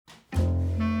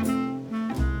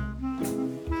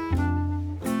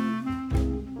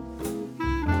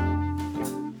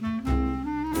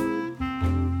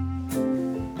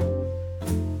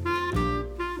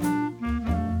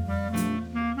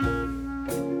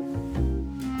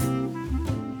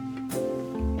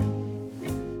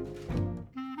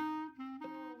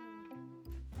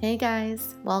Hey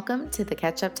guys, welcome to the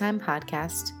Catch Up Time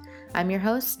podcast. I'm your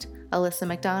host, Alyssa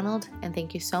McDonald, and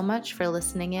thank you so much for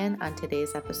listening in on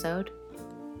today's episode.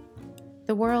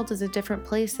 The world is a different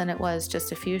place than it was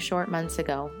just a few short months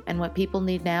ago, and what people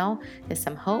need now is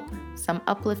some hope, some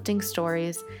uplifting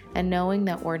stories, and knowing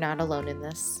that we're not alone in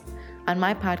this. On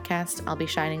my podcast, I'll be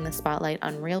shining the spotlight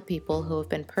on real people who have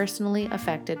been personally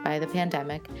affected by the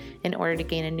pandemic in order to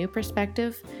gain a new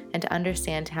perspective and to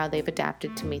understand how they've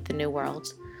adapted to meet the new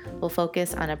world. We'll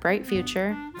focus on a bright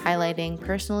future, highlighting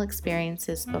personal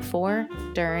experiences before,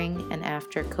 during, and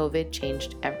after COVID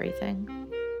changed everything.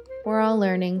 We're all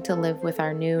learning to live with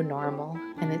our new normal,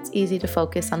 and it's easy to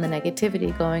focus on the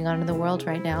negativity going on in the world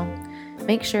right now.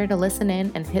 Make sure to listen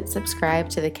in and hit subscribe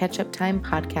to the Catch Up Time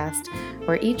podcast,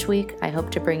 where each week I hope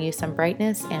to bring you some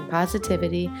brightness and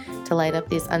positivity to light up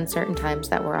these uncertain times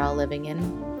that we're all living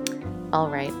in. All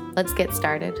right, let's get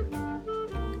started.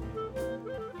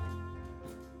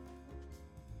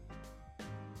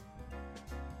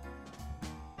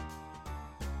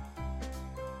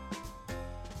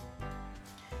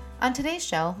 On today's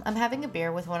show, I'm having a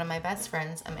beer with one of my best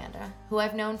friends, Amanda, who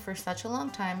I've known for such a long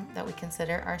time that we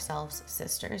consider ourselves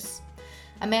sisters.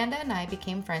 Amanda and I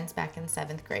became friends back in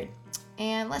 7th grade.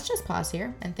 And let's just pause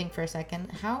here and think for a second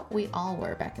how we all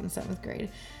were back in 7th grade.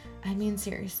 I mean,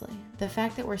 seriously, the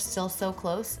fact that we're still so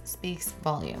close speaks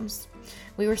volumes.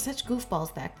 We were such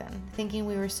goofballs back then, thinking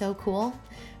we were so cool,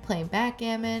 playing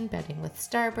backgammon, betting with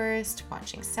Starburst,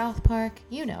 watching South Park,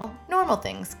 normal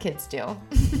things kids do.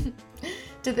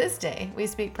 To this day, we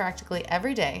speak practically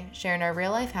every day, sharing our real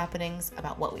life happenings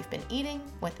about what we've been eating,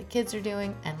 what the kids are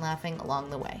doing, and laughing along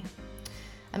the way.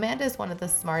 Amanda is one of the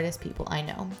smartest people I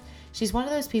know. She's one of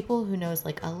those people who knows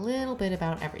like a little bit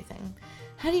about everything.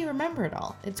 How do you remember it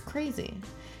all? It's crazy.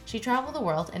 She traveled the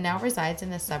world and now resides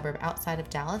in a suburb outside of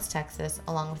Dallas, Texas,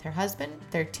 along with her husband,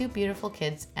 their 2 beautiful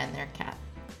kids, and their cat.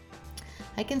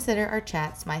 I consider our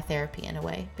chats my therapy in a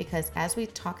way, because as we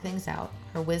talk things out,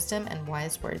 her wisdom and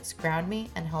wise words ground me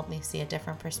and help me see a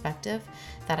different perspective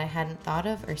that I hadn't thought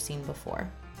of or seen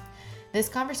before. This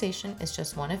conversation is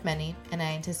just one of many, and I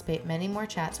anticipate many more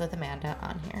chats with Amanda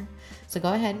on here. So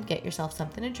go ahead and get yourself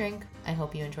something to drink. I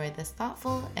hope you enjoyed this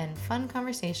thoughtful and fun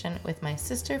conversation with my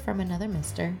sister from another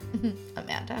mister,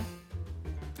 Amanda.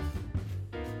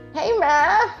 Hey,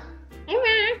 Ma! Hey,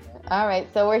 Ma! All right,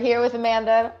 so we're here with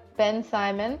Amanda Ben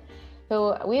Simon,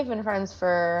 who we've been friends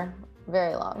for a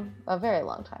very long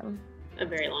time. A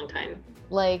very long time.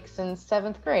 Like since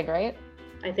 7th grade, right?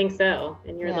 I think so.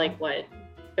 And you're like, what,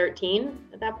 13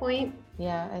 at that point?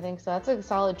 Yeah, I think so. That's a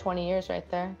solid 20 years right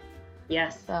there.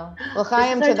 Yes. So,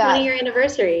 l'chaim to that. 20-year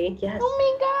anniversary. Yes.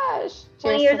 Oh my gosh.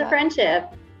 20 years of friendship.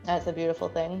 That's a beautiful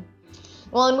thing.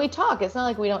 Well, and we talk. It's not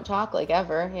like we don't talk like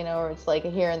ever, or it's like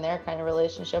a here and there kind of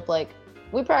relationship. Like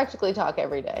we practically talk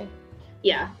every day.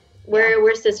 Yeah.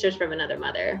 We're sisters from another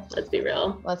mother. Let's be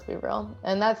real.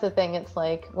 And that's the thing. It's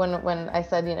like when I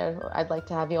said, I'd like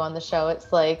to have you on the show,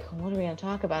 it's like, what are we going to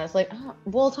talk about? It's like,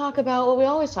 we'll talk about what we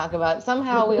always talk about.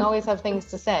 Somehow we always have things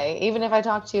to say. Even if I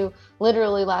talked to you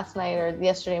literally last night or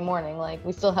yesterday morning, like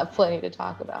we still have plenty to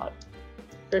talk about.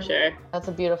 For sure. That's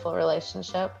a beautiful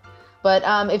relationship. But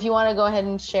if you want to go ahead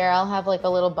and share, I'll have like a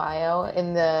little bio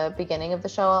in the beginning of the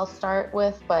show I'll start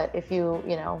with. But if you,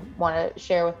 want to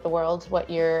share with the world what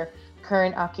your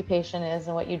current occupation is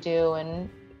and what you do and,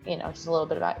 just a little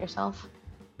bit about yourself.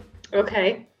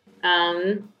 Okay.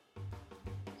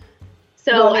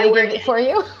 So I work for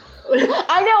you.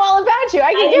 I know all about you.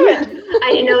 I can give it. I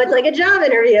didn't know it's like a job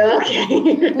interview.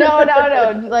 Okay. No.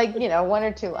 Like, 1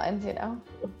 or 2 lines, 1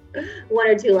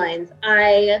 or 2 lines.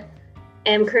 I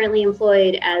am currently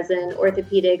employed as an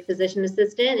orthopedic physician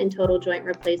assistant in total joint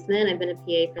replacement. I've been a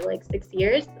PA for like 6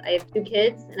 years. I have 2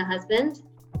 kids and a husband,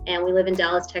 and we live in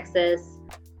Dallas, Texas.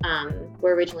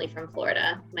 We're originally from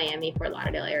Florida, Miami, Fort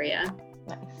Lauderdale area.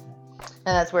 Nice.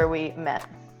 And that's where we met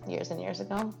years and years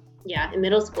ago. Yeah, in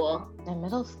middle school.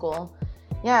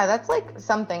 Yeah, that's like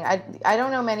something. I don't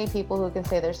know many people who can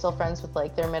say they're still friends with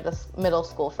like their middle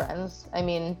school friends. I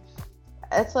mean,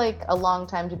 it's like a long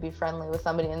time to be friendly with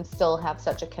somebody and still have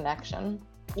such a connection.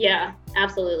 Yeah,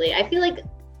 absolutely. I feel like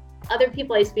other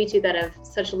people I speak to that have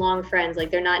such long friends, like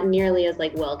they're not nearly as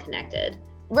like well connected.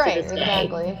 Right,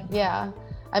 exactly. Yeah.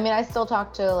 I mean, I still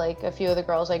talk to like a few of the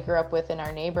girls I grew up with in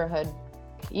our neighborhood.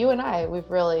 You and I,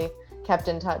 we've really kept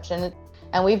in touch. And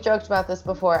And we've joked about this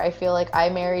before. I feel like I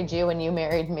married you and you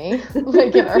married me,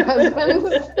 like in our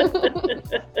husbands.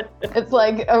 It's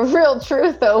like a real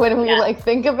truth though when we like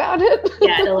think about it.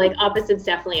 Yeah, the like opposites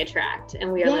definitely attract,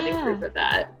 and we are living proof of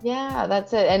that. Yeah,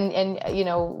 that's it. And you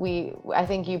know, I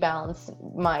think you balance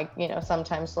my, you know,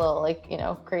 sometimes a little like, you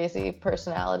know, crazy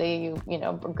personality. You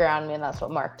know, ground me, and that's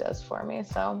what Mark does for me.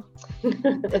 So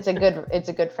it's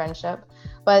a good friendship.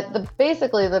 But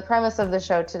basically the premise of the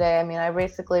show today, I mean, I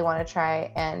basically want to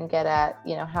try and get at,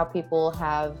 you know, how people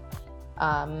have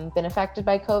been affected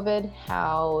by COVID,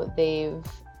 how they've,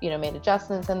 you know, made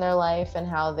adjustments in their life, and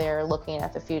how they're looking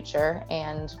at the future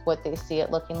and what they see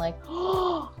it looking like.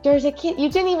 Oh, there's a kid. You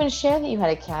didn't even share that you had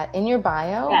a cat in your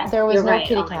bio. Yes, there was no right.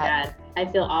 kitty cat. My God.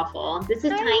 I feel awful. This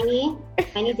is Tiny.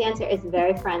 Tiny Dancer is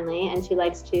very friendly, and she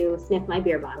likes to sniff my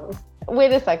beer bottles.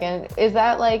 Wait a second. Is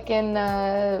that like in,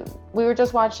 we were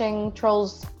just watching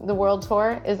Trolls the World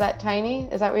Tour. Is that Tiny?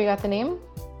 Is that where you got the name?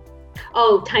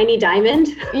 Oh, Tiny Diamond?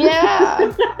 Yeah.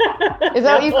 Is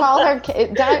that what you call her?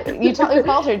 You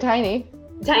called her Tiny.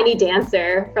 Tiny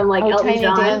Dancer from like Elton Tiny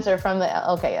John. Dancer from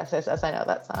the, okay, yes, I know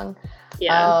that song.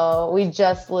 Yeah. Oh, we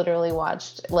just literally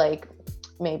watched like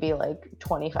maybe like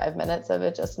 25 minutes of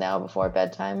it just now before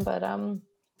bedtime, but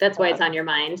that's why it's on your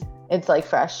mind. It's like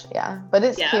fresh, yeah. But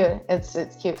it's cute.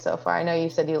 It's cute so far. I know you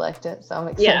said you liked it, so I'm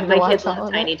excited. Yeah, my to watch kids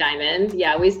love Tiny Diamond.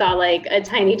 Yeah, we saw like a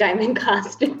Tiny Diamond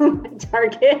costume at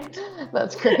Target.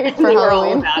 That's great for Halloween. Were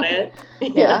all about it.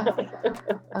 Yeah.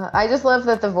 I just love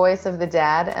that the voice of the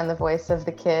dad and the voice of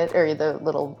the kid, or the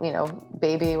little, you know,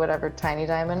 baby, whatever, Tiny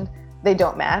Diamond, they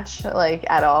don't match like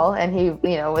at all. And he,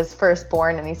 you know, was first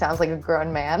born and he sounds like a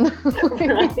grown man.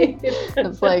 Right.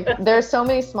 It's like there's so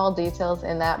many small details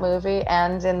in that movie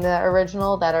and in the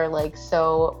original that are like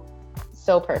so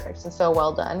perfect and so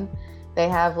well done. They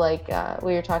have like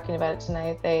we were talking about it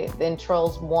tonight. In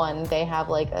Trolls 1, they have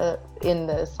like in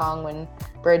the song when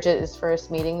Bridget is first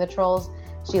meeting the trolls,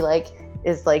 she like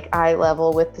is like eye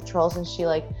level with the trolls, and she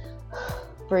like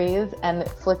breathes and it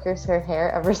flickers her hair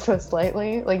ever so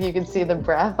slightly, like you can see the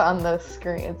breath on the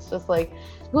screen. It's just like,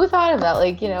 who thought of that?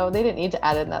 Like, you know, they didn't need to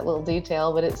add in that little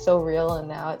detail, but it's so real. And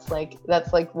now it's like,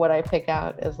 that's like what I pick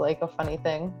out as like a funny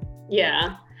thing.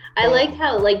 Yeah. I like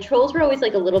how like trolls were always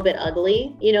like a little bit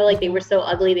ugly, you know, like they were so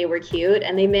ugly they were cute,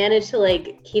 and they managed to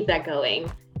like keep that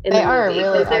going in the movie.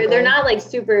 Really they're not like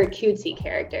super cutesy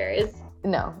characters.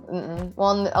 No. Mm-mm.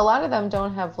 Well, a lot of them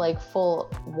don't have like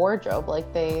full wardrobe.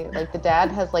 Like the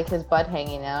dad has like his butt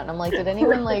hanging out, and I'm like, did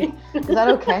anyone like, is that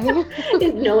okay?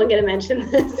 Is no one gonna mention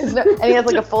this? And he has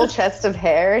like a full chest of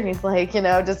hair, and he's like, you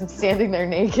know, just standing there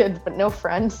naked, but no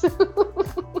friends.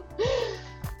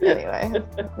 Anyway,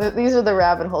 these are the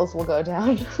rabbit holes we'll go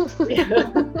down.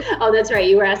 Yeah. Oh, that's right.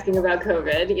 You were asking about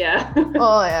COVID. Yeah.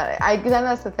 Well, yeah. Then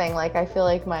that's the thing. Like, I feel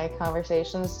like my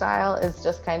conversation style is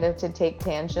just kind of to take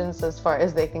tangents as far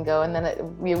as they can go, and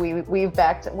then we've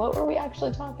back to what were we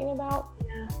actually talking about?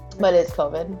 Yeah. But it's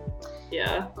COVID.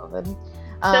 Yeah. COVID.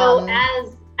 So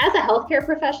as a healthcare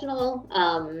professional,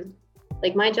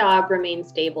 like my job remained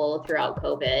stable throughout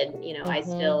COVID. You know, I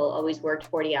still always worked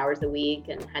 40 hours a week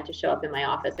and had to show up in my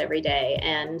office every day.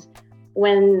 And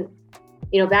when,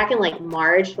 you know, back in like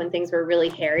March, when things were really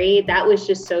hairy, that was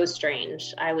just so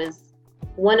strange. I was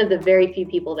one of the very few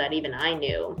people that even I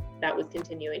knew that was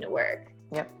continuing to work.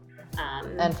 Yep.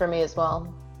 And for me as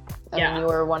well. I mean, you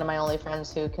were one of my only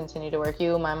friends who continued to work.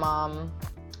 You, my mom,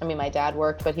 I mean, my dad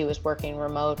worked, but he was working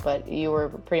remote, but you were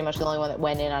pretty much the only one that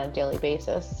went in on a daily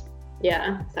basis.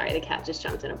 Yeah, sorry, the cat just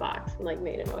jumped in a box and like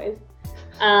made a noise.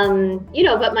 You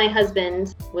know, but my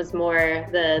husband was more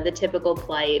the typical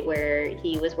plight where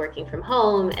he was working from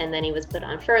home, and then he was put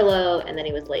on furlough, and then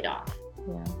he was laid off.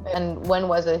 Yeah. And when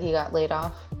was it he got laid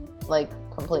off? Like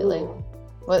completely?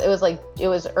 Well, it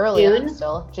was early on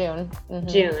still, June. Mm-hmm.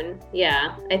 June,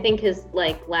 yeah. I think his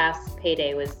like last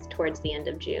payday was towards the end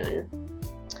of June.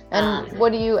 And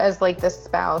what do you, as like the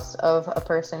spouse of a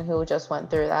person who just went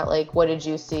through that, like what did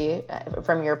you see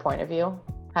from your point of view?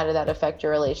 How did that affect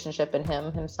your relationship and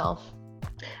himself?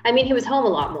 I mean, he was home a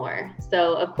lot more.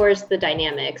 So of course the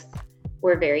dynamics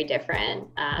were very different.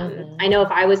 I know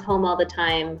if I was home all the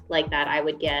time like that, I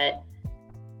would get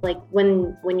like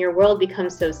when your world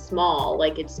becomes so small,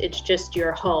 like it's just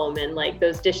your home, and like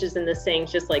those dishes in the sink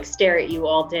just like stare at you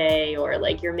all day, or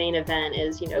like your main event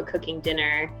is, you know, cooking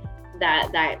dinner.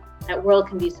 That world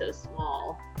can be so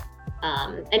small.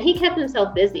 And he kept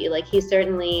himself busy. Like he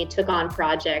certainly took on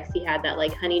projects. He had that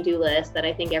like honey-do list that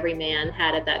I think every man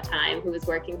had at that time who was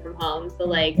working from home. So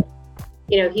like,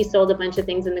 you know, he sold a bunch of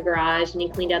things in the garage, and he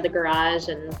cleaned out the garage,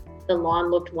 and the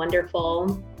lawn looked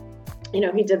wonderful. You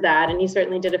know, he did that, and he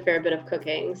certainly did a fair bit of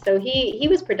cooking. So he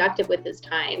was productive with his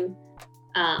time.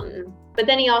 But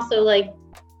then he also like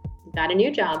got a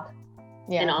new job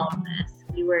Yeah. in all of this.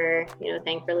 We were,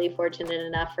 thankfully fortunate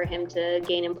enough for him to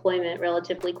gain employment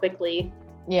relatively quickly.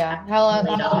 Yeah. How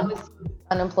long was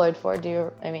unemployed for?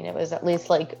 It was at least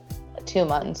like 2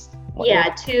 months.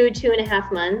 Yeah,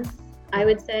 2.5 months, I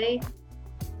would say.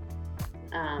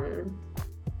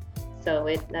 So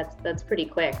that's pretty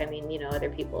quick. I mean, other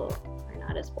people are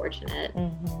not as fortunate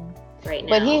right now.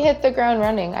 But he hit the ground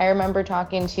running. I remember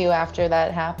talking to you after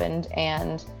that happened,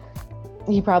 and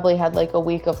he probably had like a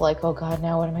week of like, oh God,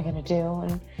 now what am I gonna do?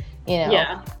 And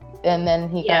yeah. And then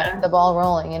he got the ball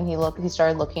rolling, and he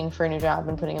started looking for a new job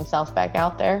and putting himself back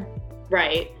out there.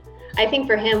 Right. I think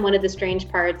for him, one of the strange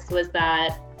parts was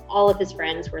that all of his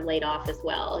friends were laid off as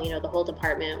well. The whole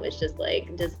department was just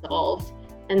like dissolved.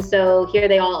 And so here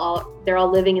they're all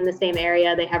living in the same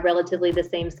area. They have relatively the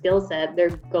same skill set. They're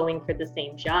going for the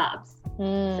same jobs.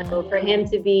 So for him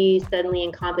to be suddenly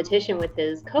in competition with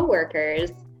his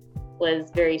coworkers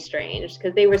was very strange,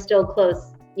 because they were still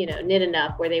close, knit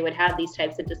enough where they would have these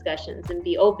types of discussions and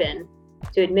be open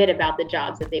to admit about the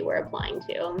jobs that they were applying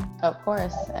to. Of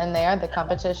course. And they are the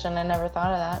competition. I never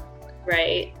thought of that.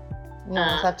 Right. You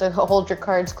just have to hold your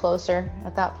cards closer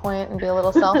at that point and be a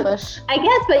little selfish. I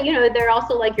guess, but they're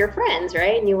also like your friends,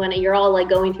 right? And you're all like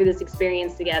going through this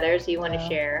experience together, so you want to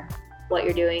share what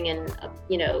you're doing. And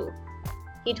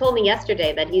he told me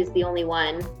yesterday that he's the only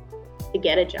one to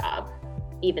get a job,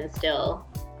 even still,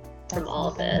 from all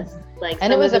of this.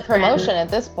 And it was a promotion at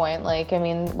this point. Like, I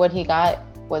mean, what he got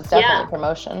was definitely a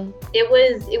promotion. It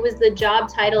was the job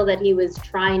title that he was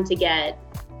trying to get,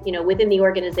 within the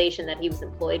organization that he was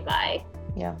employed by.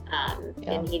 Yeah.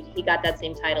 And he got that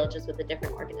same title, just with a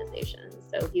different organization.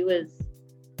 So he was,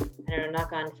 I don't know,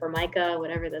 knock on Formica,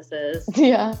 whatever this is.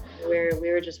 Yeah. We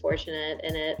were just fortunate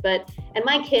in it. And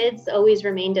my kids always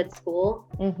remained at school.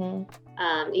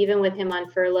 Even with him on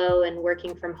furlough and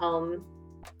working from home,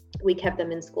 we kept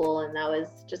them in school, and that was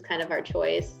just kind of our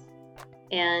choice.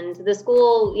 And the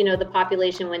school, the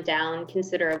population went down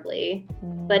considerably,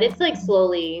 but it's like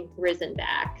slowly risen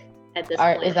back at this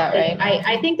point. Is that right?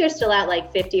 I think they're still at like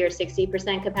 50 or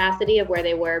 60% capacity of where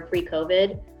they were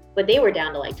pre-COVID, but they were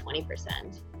down to like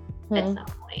 20% at some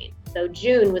point. So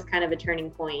June was kind of a turning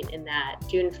point in that.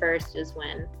 June 1st is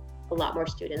when a lot more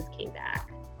students came back.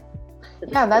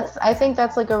 Yeah, I think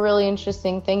that's like a really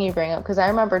interesting thing you bring up, because I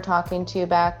remember talking to you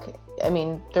back,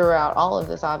 throughout all of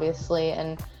this, obviously,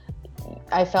 and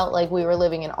I felt like we were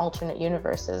living in alternate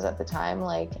universes at the time.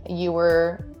 Like, you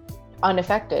were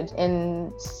unaffected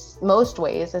in most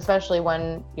ways, especially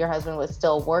when your husband was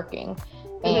still working.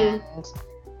 And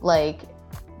like,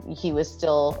 he was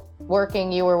still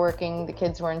working, you were working, the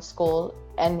kids were in school.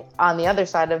 And on the other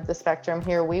side of the spectrum,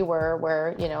 here we were,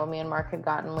 where, me and Mark had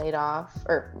gotten laid off,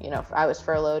 or, I was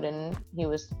furloughed and he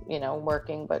was,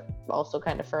 working, but also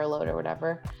kind of furloughed or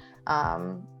whatever.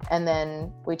 And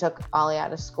then we took Ollie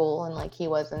out of school, and like, he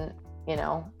wasn't,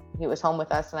 he was home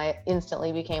with us, and I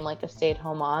instantly became like a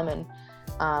stay-at-home mom. And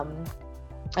I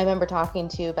remember talking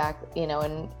to you back,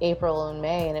 in April and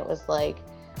May, and it was like,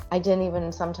 I didn't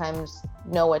even sometimes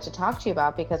know what to talk to you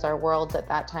about, because our worlds at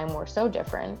that time were so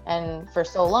different. And for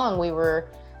so long we were,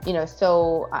 we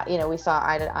saw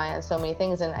eye to eye on so many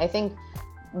things. And I think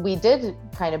we did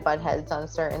kind of butt heads on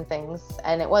certain things,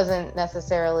 and it wasn't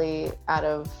necessarily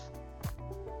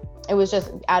it was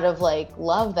just out of like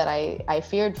love that I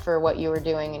feared for what you were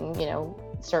doing in,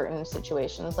 certain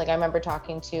situations. Like, I remember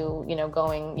talking to,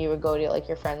 you would go to like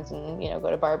your friends and, go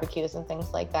to barbecues and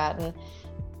things like that. And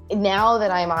now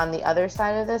that I'm on the other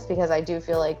side of this, because I do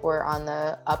feel like we're on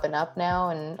the up and up now,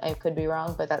 and I could be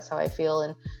wrong, but that's how I feel.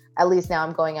 And at least now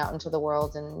I'm going out into the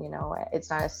world, and, it's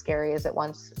not as scary as it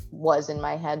once was in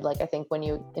my head. Like, I think when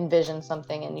you envision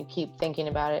something and you keep thinking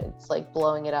about it, it's like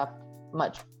blowing it up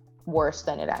much worse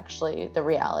than the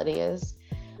reality is.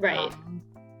 Right.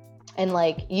 And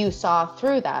like, you saw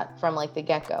through that from like the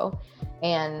get-go,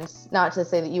 and not to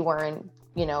say that you weren't,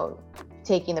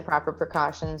 taking the proper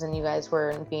precautions and you guys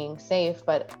weren't being safe,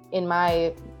 but in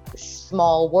my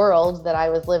small world that I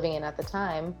was living in at the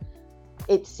time,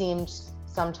 it seemed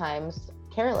sometimes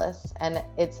careless, and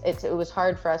it was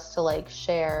hard for us to like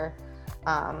share,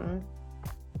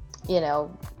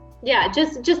 Yeah,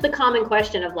 just the common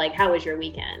question of like, how was your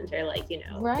weekend, or like,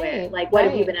 what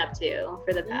have you been up to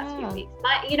for the past few weeks?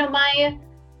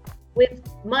 With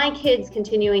my kids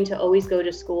continuing to always go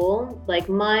to school, like,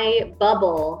 my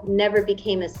bubble never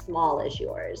became as small as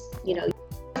yours. Yours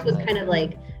was kind of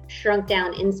like shrunk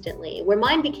down instantly, where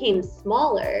mine became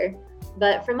smaller.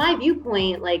 But from my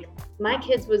viewpoint, like, my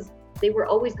kids they were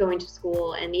always going to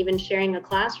school and even sharing a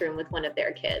classroom with one of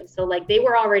their kids. So like, they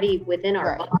were already within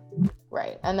our bubble.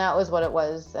 Right. And that was what it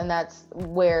was. And that's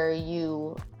where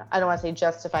you, I don't want to say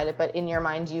justified it, but in your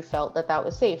mind, you felt that that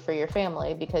was safe for your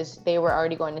family because they were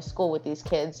already going to school with these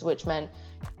kids, which meant,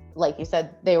 like you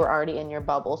said, they were already in your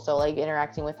bubble. So like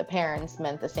interacting with the parents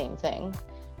meant the same thing.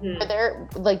 But they're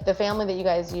like the family that you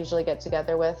guys usually get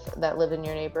together with that live in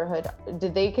your neighborhood,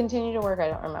 did they continue to work? I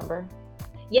don't remember.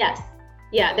 Yes.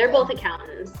 Yeah, they're both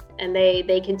accountants and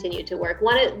they continue to work.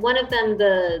 One of them,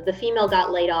 the female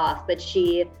got laid off, but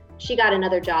she got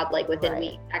another job like within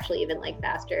weeks, actually even like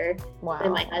faster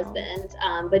than my husband.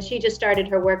 But she just started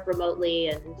her work remotely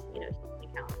and, you know, she's an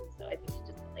accountant. So I think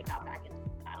she just like got back into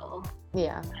the saddle.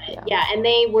 Yeah. Yeah. And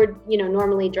they were, you know,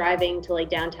 normally driving to like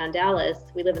downtown Dallas.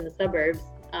 We live in the suburbs.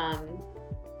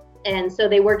 And so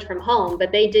they worked from home,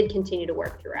 but they did continue to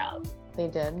work throughout. They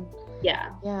did.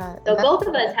 Yeah. Yeah. So both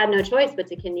of us had no choice but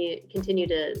to continue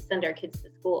to send our kids to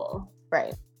school.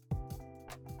 Right.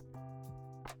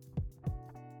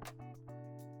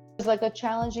 It was like a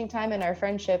challenging time in our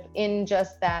friendship in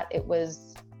just that it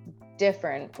was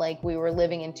different. Like we were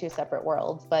living in two separate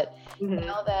worlds. But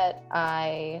now that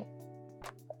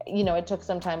it took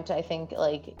some time to, I think,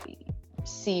 like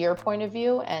see your point of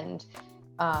view and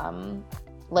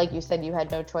like you said, you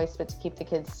had no choice but to keep the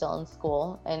kids still in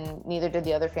school, and neither did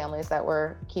the other families that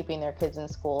were keeping their kids in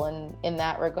school. And in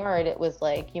that regard, it was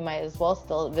like you might as well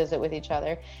still visit with each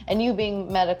other. And you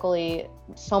being medically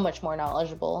so much more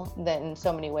knowledgeable than in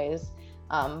so many ways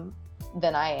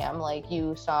than I am, like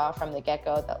you saw from the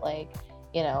get-go that, like,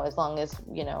 you know, as long as,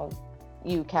 you know,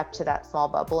 you kept to that small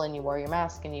bubble and you wore your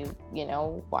mask and you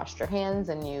know, washed your hands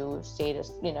and you stayed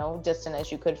as, you know, distant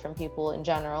as you could from people in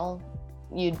general,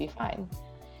 you'd be fine.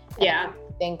 Yeah.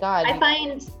 Thank God. I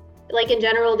find, like, in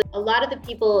general, a lot of the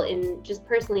people in just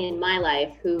personally in my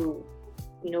life who,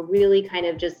 you know, really kind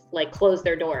of just like closed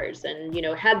their doors and, you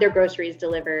know, had their groceries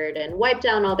delivered and wiped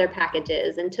down all their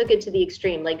packages and took it to the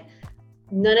extreme. Like,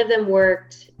 none of them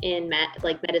worked in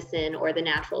medicine or the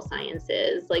natural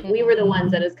sciences. Like, we were the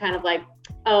ones that is kind of like,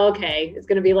 oh, okay, it's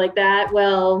going to be like that.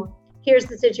 Well, here's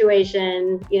the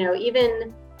situation. You know,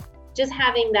 even just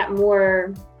having that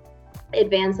more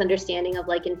advanced understanding of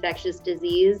like infectious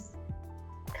disease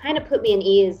kind of put me at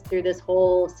ease through this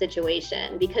whole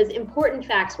situation, because important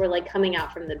facts were like coming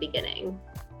out from the beginning.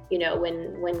 You know,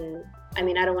 when I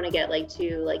mean, I don't want to get like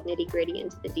too like nitty gritty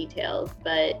into the details,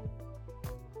 but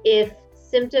if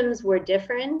symptoms were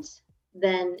different,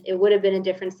 then it would have been a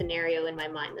different scenario in my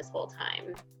mind this whole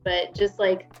time. But just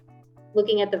like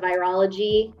looking at the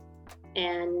virology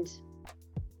and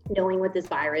knowing what this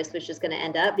virus was just going to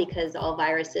end up, because all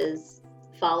viruses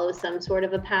follow some sort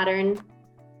of a pattern,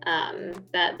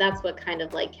 that's what kind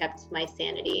of like kept my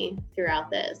sanity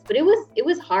throughout this. But it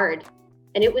was hard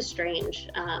and it was strange.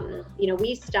 You know,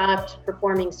 we stopped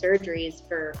performing surgeries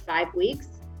for 5 weeks,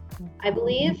 I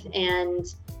believe, and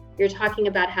you're talking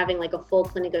about having like a full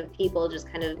clinic of people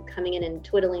just kind of coming in and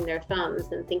twiddling their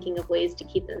thumbs and thinking of ways to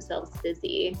keep themselves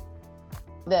busy.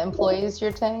 The employees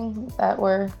you're saying that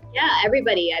were? Yeah,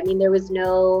 everybody. I mean, there was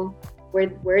no,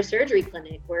 we're a surgery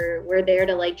clinic. We're there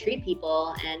to like treat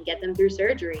people and get them through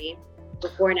surgery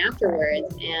before and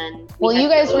afterwards. And well, you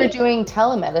guys were doing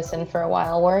telemedicine for a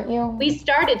while, weren't you? We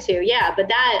started to, yeah. But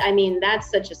that, I mean, that's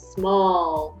such a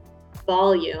small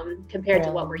volume compared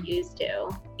to what we're used to.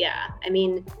 Yeah. I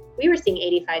mean, we were seeing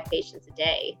 85 patients a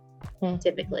day.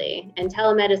 Typically. And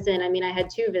telemedicine, I mean, I had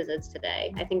 2 visits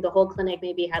today. I think the whole clinic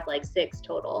maybe had like 6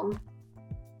 total.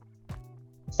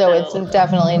 So it's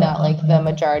definitely not like the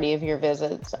majority of your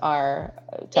visits are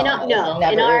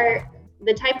telemedicine. No,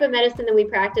 the type of medicine that we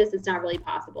practice, it's not really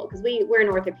possible because we're in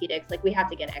orthopedics, like we have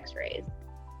to get x-rays.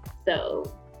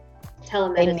 So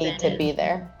telemedicine. They need to be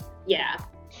there. Yeah.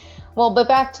 Well, but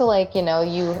back to like, you know,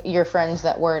 your friends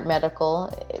that weren't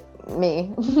medical,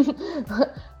 me.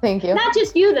 Thank you. Not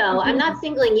just you though. I'm not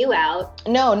singling you out.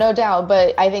 No doubt.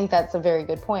 But I think that's a very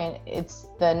good point. It's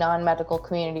the non-medical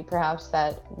community perhaps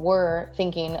that were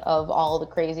thinking of all the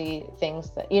crazy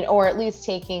things that, you know, or at least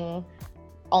taking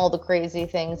all the crazy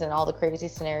things and all the crazy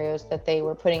scenarios that they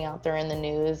were putting out there in the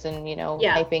news and, you know,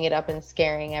 hyping it up and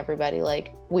scaring everybody,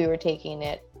 like we were taking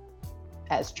it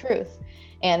as truth.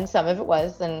 And some of it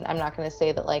was, and I'm not going to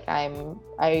say that like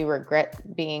I regret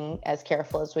being as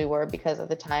careful as we were, because at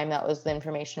the time that was the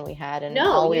information we had. And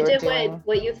all we were doing,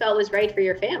 what you felt was right for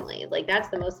your family. Like that's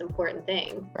the most important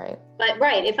thing. Right. But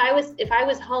if I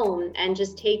was home and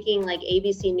just taking like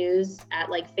ABC News at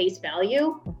like face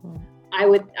value, I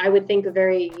would think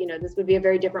this would be a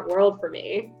very different world for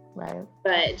me. Right.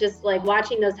 But just like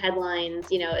watching those headlines,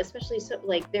 you know, especially so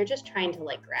like they're just trying to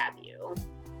like grab you.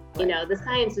 You know, the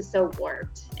science is so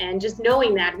warped, and just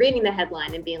knowing that, reading the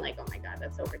headline and being like, oh my God,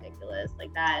 that's so ridiculous.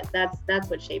 Like that's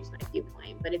what shapes my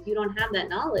viewpoint. But if you don't have that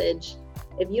knowledge,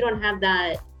 if you don't have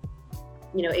that,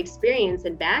 you know, experience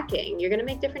and backing, you're going to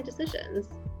make different decisions.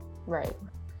 Right.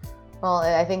 Well,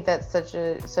 I think that's such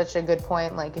a good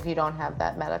point. Like, if you don't have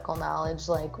that medical knowledge,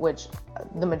 like, which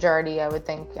the majority, I would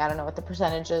think, I don't know what the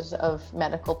percentages of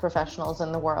medical professionals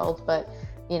in the world, but,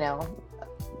 you know,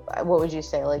 what would you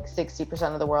say? Like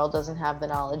 60% of the world doesn't have the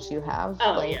knowledge you have.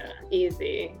 Oh, like, yeah,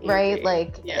 easy. Right?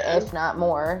 Like, if not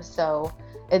more. So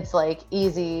it's like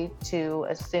easy to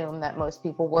assume that most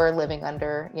people were living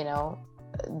under, you know,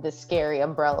 the scary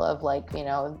umbrella of like, you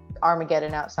know,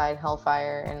 Armageddon outside,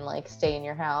 hellfire, and like stay in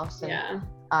your house.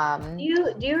 And,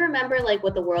 do you remember like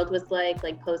what the world was like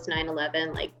post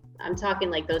 9/11? Like, I'm talking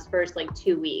like those first like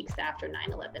 2 weeks after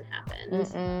 9/11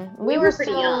 happened. We were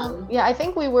pretty young. Yeah, I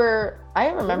think we were. I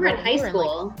remember we were in high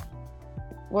school.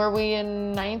 Were we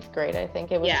in 9th grade? I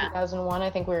think it was 2001. I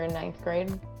think we were in 9th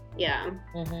grade. Yeah.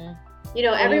 You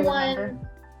know, everyone,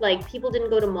 like, people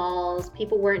didn't go to malls,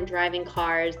 people weren't driving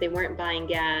cars, they weren't buying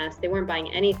gas, they weren't buying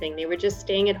anything. They were just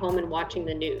staying at home and watching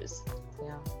the news.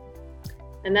 Yeah.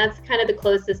 And that's kind of the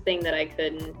closest thing that I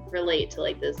could relate to,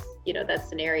 like, this, you know, that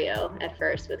scenario at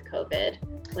first with COVID,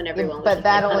 when everyone was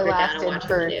that only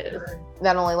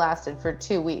lasted for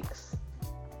 2 weeks.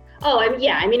 Oh, I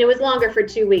mean, it was longer for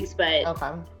 2 weeks, but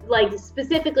like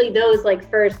specifically those like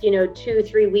first, you know,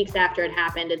 2-3 weeks after it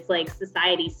happened, it's like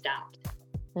society stopped.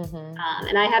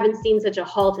 And I haven't seen such a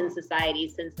halt in society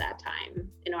since that time,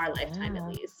 in our lifetime at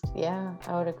least. Yeah,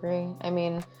 I would agree. I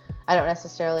mean, I don't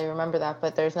necessarily remember that,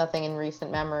 but there's nothing in recent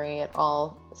memory at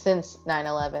all since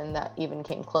 9/11 that even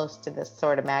came close to this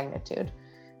sort of magnitude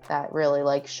that really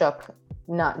like shook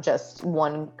not just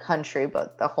one country,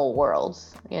 but the whole world,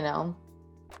 you know?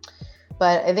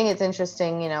 But I think it's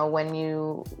interesting, you know, when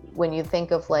you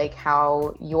think of like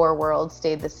how your world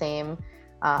stayed the same,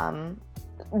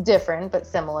 different but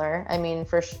similar. I mean,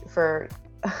 for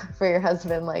your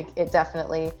husband, like it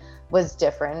definitely was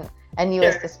different. And you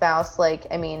as the spouse, like,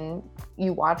 I mean,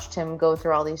 you watched him go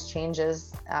through all these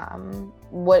changes.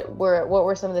 What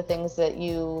were some of the things that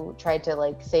you tried to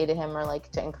like say to him or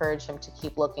like to encourage him to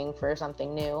keep looking for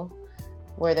something new?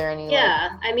 Were there any?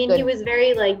 Yeah, I mean, he was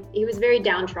very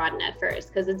downtrodden at first,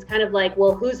 because it's kind of like,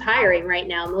 well, who's hiring right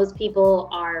now? Most people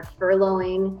are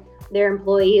furloughing their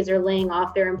employees or laying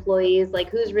off their employees. Like,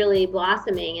 who's really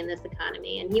blossoming in this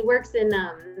economy? And he works in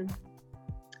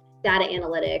data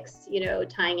analytics, you know,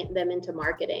 tying them into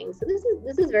marketing. So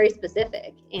this is very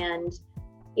specific. And,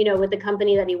 you know, with the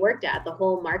company that he worked at, the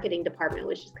whole marketing department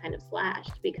was just kind of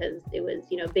slashed because it was,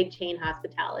 you know, big chain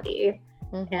hospitality.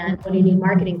 And what do you need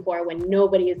marketing for when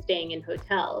nobody is staying in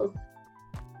hotels?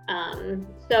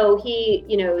 So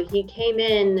he came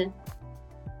in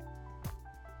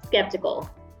skeptical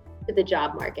to the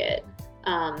job market.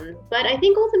 But I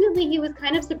think ultimately he was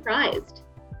kind of surprised.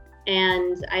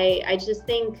 And I just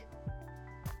think,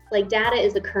 like, data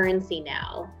is a currency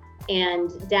now, and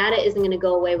data isn't going to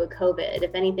go away with COVID.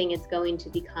 If anything, it's going to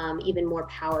become even more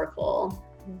powerful.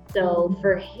 So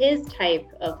for his type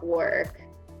of work,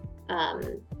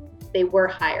 they were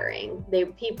hiring.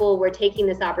 People were taking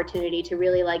this opportunity to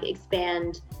really like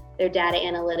expand their data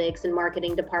analytics and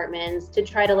marketing departments to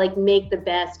try to like make the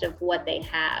best of what they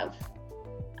have.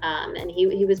 And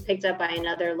he was picked up by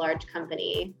another large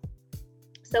company.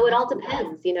 So it all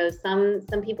depends. You know,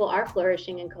 some people are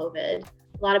flourishing in COVID.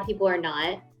 A lot of people are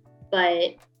not.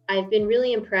 But I've been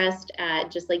really impressed at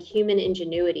just like human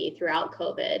ingenuity throughout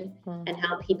COVID and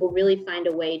how people really find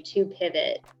a way to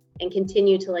pivot and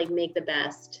continue to like make the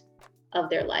best of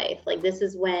their life. Like, this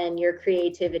is when your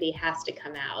creativity has to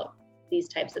come out, these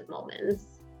types of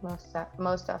moments.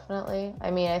 Most definitely.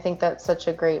 I mean, I think that's such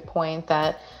a great point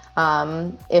that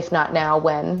if not now,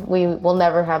 when? We will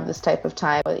never have this type of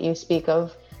time. You speak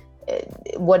of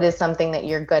what is something that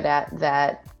you're good at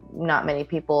that not many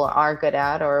people are good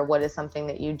at, or what is something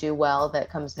that you do well that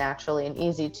comes naturally and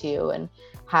easy to you, and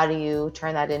how do you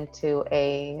turn that into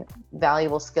a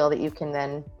valuable skill that you can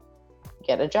then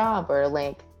get a job or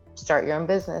like start your own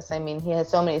business. I mean, he has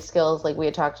so many skills. Like, we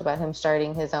had talked about him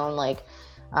starting his own like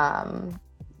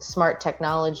smart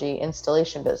technology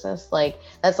installation business. Like,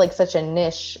 that's like such a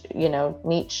niche, you know,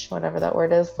 niche, whatever that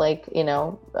word is, like, you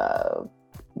know,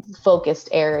 focused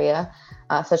area,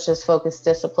 such as focused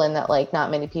discipline that like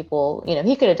not many people, you know,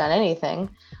 he could have done anything.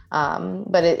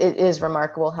 But it is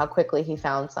remarkable how quickly he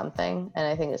found something. And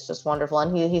I think it's just wonderful.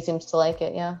 And he seems to like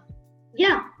it.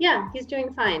 Yeah, he's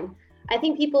doing fine. I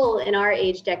think people in our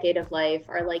age decade of life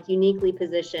are like uniquely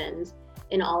positioned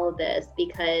in all of this,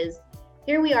 because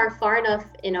here we are far enough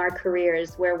in our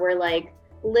careers where we're like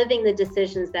living the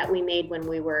decisions that we made when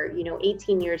we were,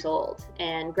 18 years old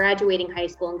and graduating high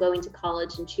school and going to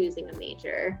college and choosing a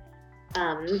major.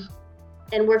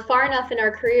 And we're far enough in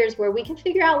our careers where we can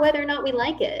figure out whether or not we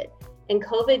like it. And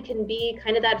COVID can be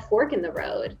kind of that fork in the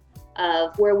road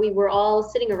of where we were all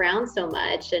sitting around so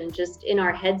much and just in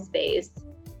our headspace.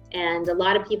 And a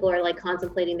lot of people are like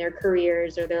contemplating their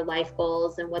careers or their life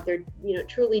goals and what they're,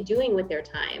 truly doing with their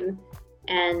time.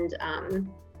 And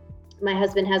my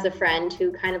husband has a friend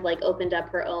who kind of like opened up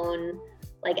her own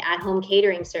like at-home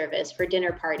catering service for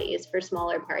dinner parties, for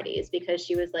smaller parties, because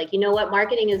she was like, you know what,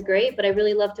 marketing is great, but I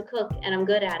really love to cook and I'm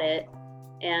good at it.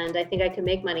 And I think I could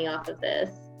make money off of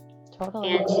this.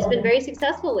 Totally. And she's been very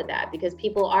successful with that because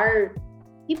people are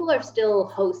still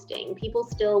hosting. People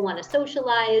still want to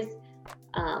socialize.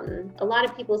 A lot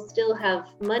of people still have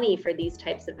money for these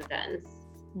types of events.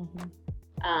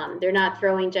 Mm-hmm. They're not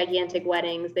throwing gigantic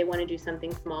weddings. They want to do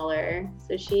something smaller.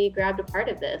 So she grabbed a part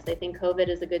of this. I think COVID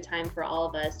is a good time for all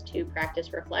of us to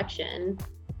practice reflection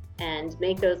and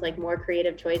make those like more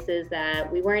creative choices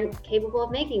that we weren't capable of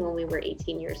making when we were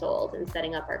 18 years old and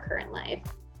setting up our current life.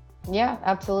 Yeah,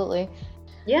 absolutely.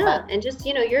 Yeah. And just,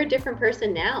 you're a different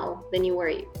person now than you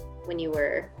were when you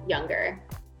were younger.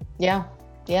 Yeah.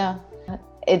 Yeah.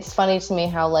 It's funny to me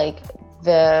how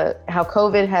how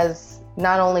COVID has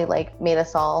not only like made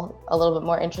us all a little bit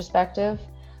more introspective,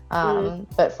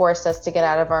 but forced us to get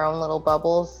out of our own little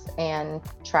bubbles and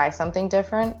try something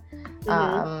different.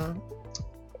 Mm-hmm.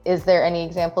 Is there any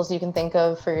examples you can think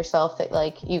of for yourself that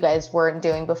like you guys weren't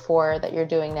doing before that you're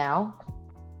doing now?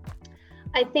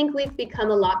 I think we've become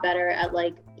a lot better at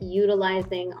like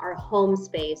utilizing our home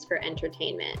space for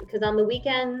entertainment. Because on the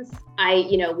weekends,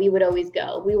 we would always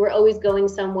go. We were always going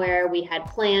somewhere. We had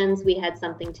plans. We had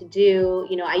something to do.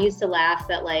 I used to laugh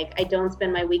that like I don't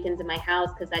spend my weekends in my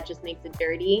house because that just makes it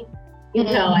dirty.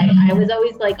 I was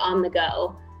always like on the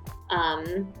go.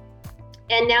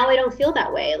 And now I don't feel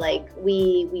that way. Like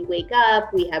we wake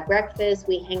up, we have breakfast,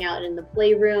 we hang out in the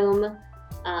playroom.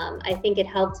 I think it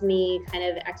helped me kind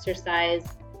of exercise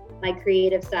my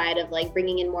creative side of like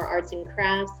bringing in more arts and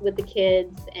crafts with the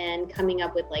kids and coming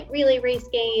up with like relay race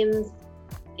games.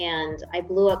 And I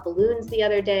blew up balloons the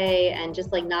other day and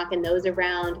just like knocking those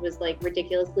around was like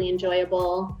ridiculously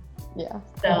enjoyable. Yeah.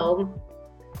 So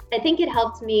I think it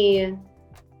helped me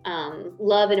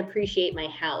love and appreciate my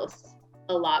house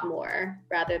a lot more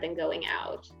rather than going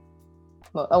out.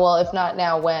 Well, if not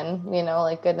now, when?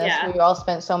 Like goodness, yeah. We all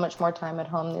spent so much more time at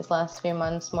home these last few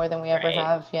months, more than we ever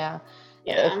have. Yeah.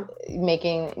 Yeah.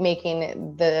 Making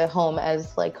the home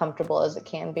as like comfortable as it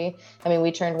can be. I mean,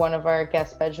 we turned one of our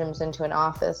guest bedrooms into an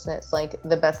office, and it's like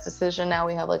the best decision. Now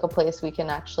we have like a place we can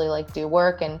actually like do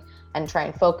work and try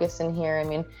and focus in here. I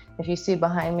mean, if you see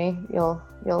behind me, you'll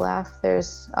laugh.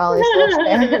 There's Ollie's little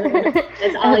chair.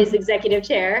 It's Ollie's executive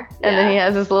chair. And then he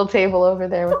has this little table over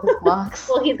there with his blocks.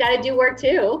 Well, he's got to do work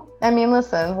too. I mean,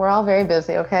 listen, we're all very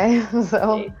busy, okay?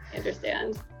 So I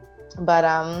understand. But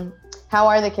how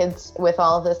are the kids with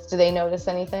all of this? Do they notice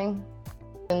anything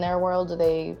in their world? Do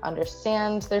they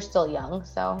understand? They're still young,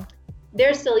 so.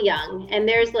 They're still young. And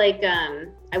there's like,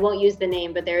 I won't use the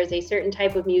name, but there is a certain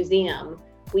type of museum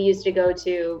we used to go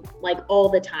to like all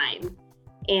the time.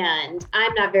 And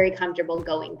I'm not very comfortable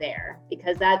going there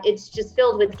because it's just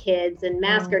filled with kids, and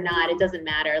mask or not, it doesn't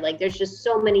matter. Like there's just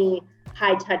so many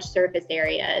high touch surface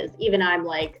areas. Even I'm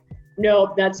like,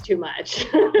 nope, that's too much.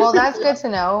 Well, that's good to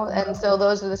know. And so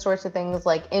those are the sorts of things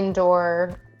like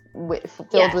indoor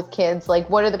filled with kids. Like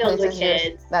what are the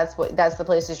places that's the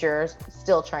places you're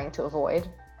still trying to avoid?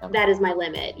 Okay. That is my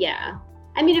limit. Yeah.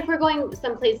 I mean, if we're going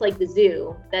someplace like the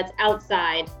zoo that's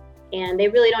outside and they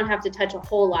really don't have to touch a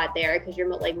whole lot there because you're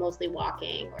like mostly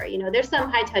walking, or, there's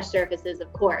some high touch surfaces,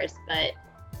 of course, but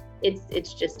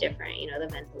it's just different, the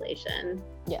ventilation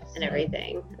and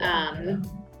everything.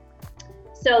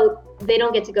 So they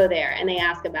don't get to go there, and they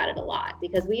ask about it a lot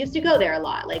because we used to go there a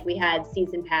lot. Like we had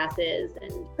season passes,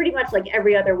 and pretty much like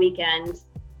every other weekend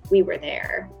we were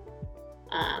there.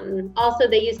 Also,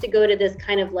 they used to go to this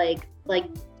kind of like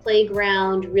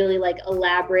playground, really like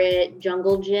elaborate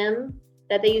jungle gym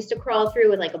that they used to crawl through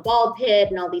with like a ball pit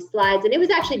and all these slides. And it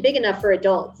was actually big enough for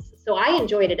adults. So I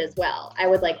enjoyed it as well. I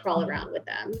would like crawl around with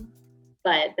them,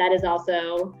 but that is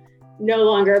also no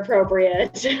longer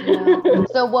appropriate. Yeah.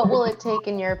 So what will it take,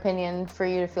 in your opinion, for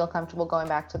you to feel comfortable going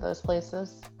back to those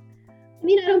places? I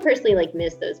mean, I don't personally like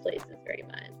miss those places very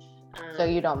much. So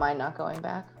you don't mind not going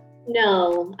back?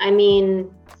 No, I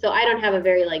mean, so I don't have a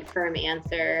very like firm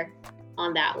answer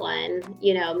on that one.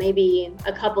 You know, maybe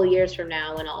a couple years from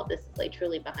now when all of this is like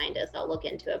truly behind us, I'll look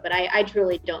into it. But I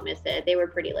truly don't miss it. They were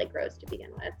pretty like gross to begin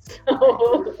with.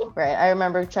 So. Right. I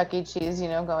remember Chuck E. Cheese, you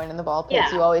know, going in the ball pits.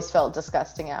 Yeah. You always felt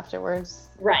disgusting afterwards.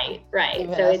 Right.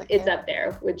 So it's up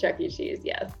there with Chuck E. Cheese.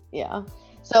 Yes. Yeah.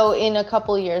 So in a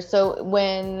couple years, so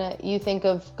when you think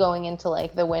of going into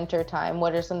like the winter time,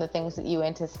 what are some of the things that you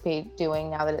anticipate doing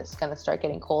now that it's going to start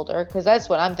getting colder? Because that's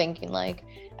what I'm thinking. Like,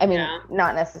 I mean,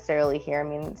 not necessarily here. I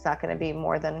mean, it's not going to be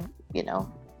more than, you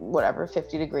know, whatever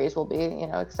 50 degrees will be, you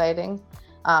know, exciting.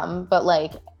 But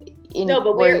like,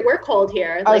 but we're cold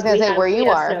here. I was going to say where you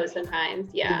are. Snow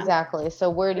sometimes, yeah. Exactly. So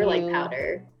where do you? Like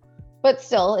powder. But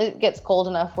still, it gets cold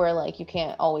enough where like you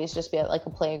can't always just be at like a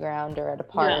playground or at a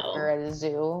park or at a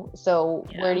zoo. So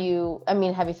where do you? I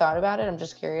mean, have you thought about it? I'm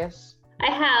just curious. I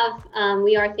have.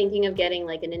 We are thinking of getting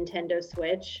like a Nintendo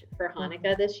Switch for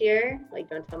Hanukkah this year. Like,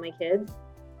 don't tell my kids.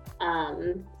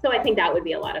 So I think that would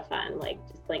be a lot of fun, like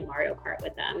just playing Mario Kart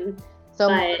with them. So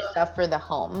more stuff for the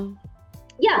home.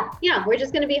 Yeah. We're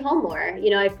just gonna be home more.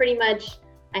 You know,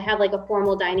 I have like a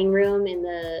formal dining room in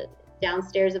the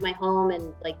downstairs of my home,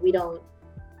 and like we don't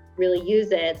really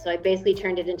use it, so I basically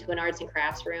turned it into an arts and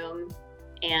crafts room,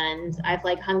 and I've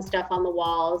like hung stuff on the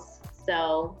walls,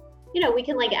 so you know we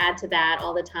can like add to that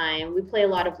all the time. We play a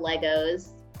lot of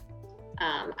Legos.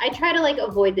 I try to like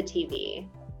avoid the TV.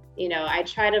 You know, I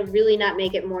try to really not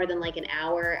make it more than like an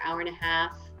hour and a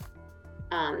half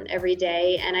every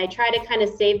day, and I try to kind of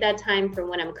save that time from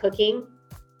when I'm cooking.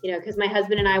 You know, because my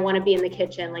husband and I want to be in the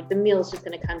kitchen, like the meal's just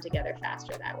going to come together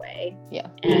faster that way. Yeah.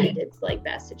 And it's like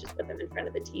best to just put them in front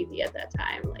of the TV at that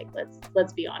time. Like,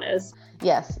 let's be honest.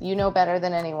 Yes. You know better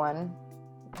than anyone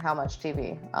how much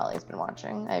TV Ollie's been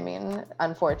watching. I mean,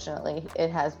 unfortunately, it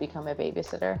has become a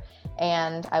babysitter,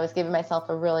 and I was giving myself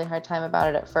a really hard time about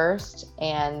it at first.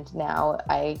 And now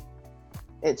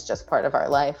it's just part of our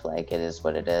life. Like, it is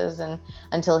what it is. And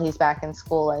until he's back in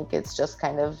school, like, it's just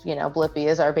kind of, you know, Blippi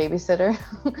is our babysitter.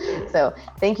 So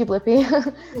thank you, Blippi.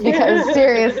 Because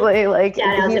seriously, like,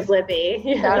 shout out to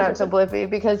Blippi. Shout out to Blippi,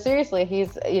 because seriously,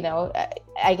 he's, you know,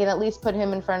 I can at least put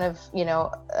him in front of, you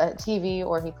know, a TV,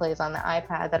 or he plays on the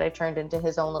iPad that I turned into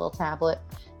his own little tablet.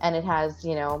 And it has,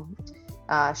 you know,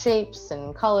 shapes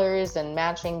and colors and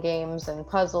matching games and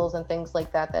puzzles and things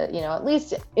like that, you know, at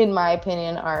least in my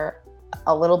opinion are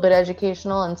a little bit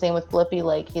educational. And same with Blippi,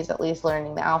 like he's at least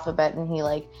learning the alphabet, and he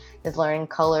like is learning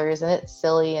colors, and it's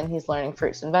silly, and he's learning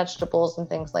fruits and vegetables and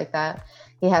things like that.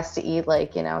 He has to eat,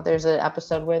 like, you know, there's an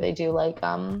episode where they do like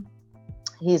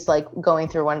he's like going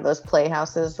through one of those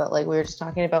playhouses that like we were just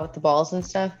talking about with the balls and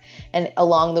stuff, and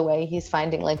along the way he's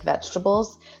finding like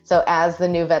vegetables. So as the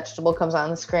new vegetable comes on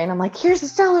the screen, I'm like, here's a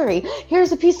celery,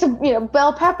 here's a piece of, you know,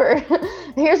 bell pepper,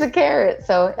 here's a carrot.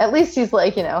 So at least he's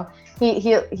like, you know,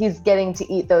 he's getting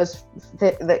to eat those,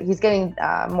 he's getting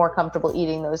more comfortable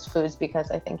eating those foods because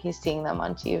I think he's seeing them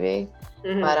on TV.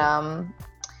 Mm-hmm.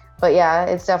 But yeah,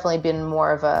 it's definitely been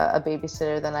more of a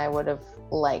babysitter than I would have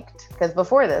liked, because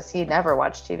before this he never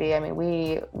watched TV. I mean,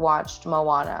 we watched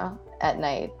Moana at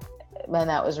night, and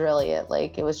that was really it.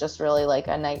 Like, it was just really like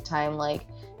a nighttime, like,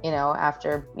 you know,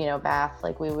 after, you know, bath,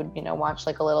 like we would, you know, watch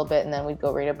like a little bit and then we'd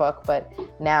go read a book. But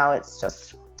now it's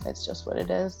just what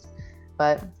it is.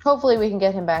 But hopefully we can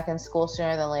get him back in school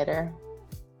sooner than later.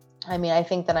 I mean, I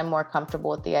think that I'm more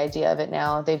comfortable with the idea of it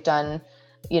now. They've done,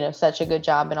 you know, such a good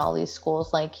job in all these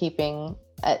schools, like keeping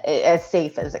it as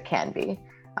safe as it can be.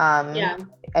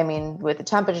 I mean, with the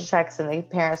temperature checks and the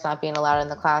parents not being allowed in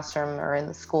the classroom or in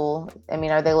the school, I mean,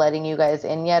 are they letting you guys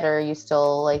in yet, or are you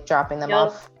still like dropping them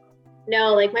off?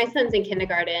 No, like my son's in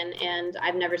kindergarten and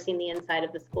I've never seen the inside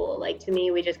of the school. Like, to me,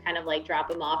 we just kind of like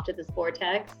drop him off to this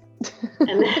vortex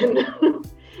and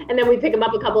then we pick him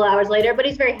up a couple hours later, but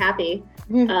he's very happy.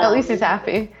 At least he's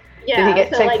happy. Yeah. Did he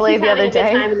get Chick-fil-A the other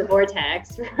day? Time in the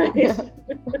vortex, right?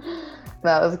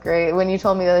 That was great. When you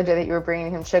told me the other day that you were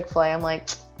bringing him Chick-fil-A, I'm like,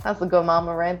 that's a good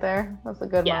mama right there. That's a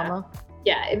good mama.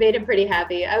 Yeah, it made him pretty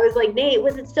happy. I was like, Nate,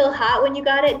 was it still hot when you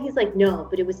got it? And he's like, no,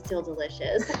 but it was still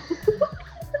delicious.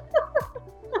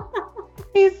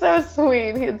 He's so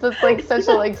sweet. It's just like such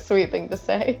a like sweet thing to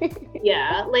say.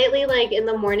 Yeah, lately, like in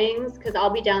the mornings, because I'll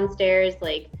be downstairs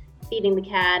like feeding the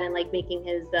cat and like making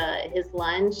his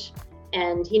lunch,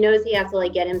 and he knows he has to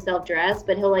like get himself dressed,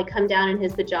 but he'll like come down in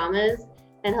his pajamas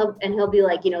and he'll be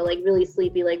like, you know, like really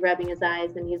sleepy, like rubbing his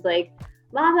eyes, and he's like,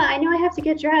 Mama, I know I have to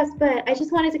get dressed, but I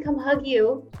just wanted to come hug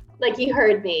you. Like, he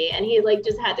heard me and he like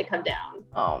just had to come down.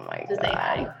 Oh my God. Say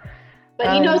hi.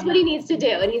 But he knows what he needs to do,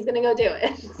 and he's gonna go do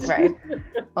it. Right.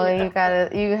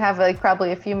 Well, you have like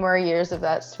probably a few more years of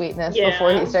that sweetness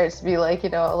before he starts to be like,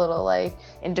 a little like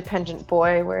independent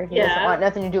boy where he doesn't want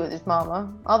nothing to do with his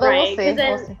mama. Although we'll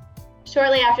see.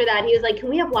 Shortly after that, he was like, "Can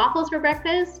we have waffles for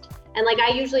breakfast?" And like, I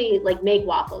usually like make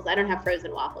waffles. I don't have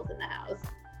frozen waffles in the house.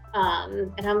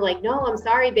 And I'm like, "No, I'm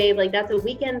sorry, babe. Like, that's a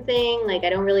weekend thing. Like, I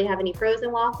don't really have any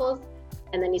frozen waffles."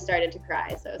 And then he started to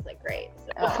cry. So I was like, great.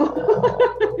 So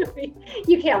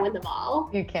you can't win them all.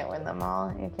 You can't win them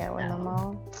all.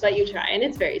 But you try, and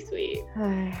it's very sweet.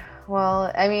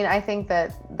 Well, I mean, I think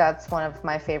that's one of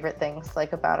my favorite things,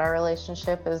 like, about our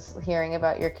relationship is hearing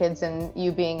about your kids and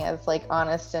you being as like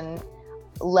honest and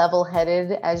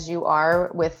level-headed as you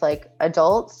are with like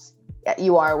adults.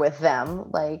 You are with them,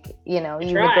 like, you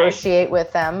negotiate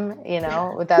with them,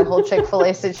 with that whole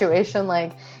Chick-fil-A situation,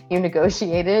 like you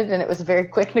negotiated and it was a very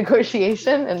quick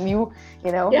negotiation and you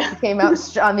came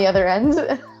out on the other end.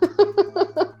 But,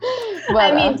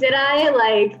 I mean, did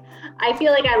I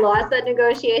feel like I lost that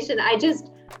negotiation.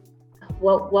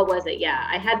 What was it? Yeah,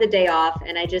 I had the day off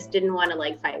and I just didn't want to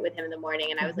like fight with him in the morning.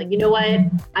 And I was like, you know what?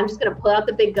 I'm just going to pull out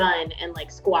the big gun and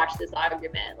like squash this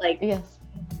argument. Like, yes.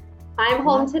 I'm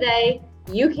home today.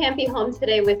 You can't be home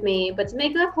today with me, but to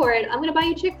make up for it, I'm going to buy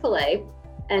you Chick-fil-A.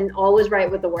 And all was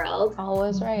right with the world. All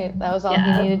was right. That was all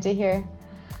he needed to hear.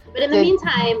 But in the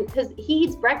meantime, because he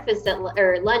eats breakfast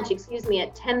lunch, at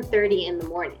 10:30 in the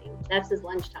morning. That's his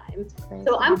lunchtime. Crazy.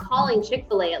 So I'm calling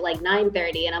Chick-fil-A at like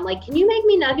 9:30 and I'm like, "Can you make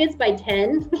me nuggets by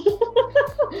 10?"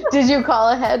 Did you call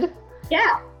ahead?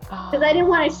 Yeah. Because I didn't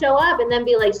want to show up and then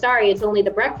be like, "Sorry, it's only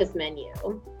the breakfast menu."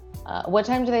 What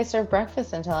time do they serve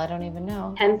breakfast until? I don't even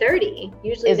know. 10:30.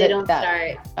 Usually they don't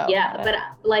start. Oh, yeah, but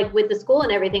like with the school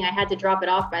and everything, I had to drop it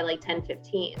off by like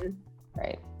 10:15.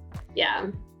 Right. Yeah.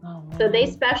 Oh, so they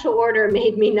special order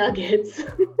made me nuggets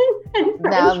and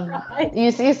French fries.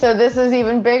 You see, so this is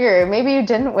even bigger. Maybe you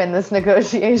didn't win this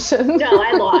negotiation. No,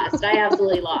 I lost. I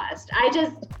absolutely lost. I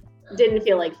just didn't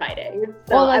feel like fighting.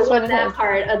 So I won that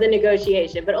part of the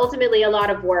negotiation. But ultimately, a lot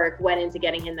of work went into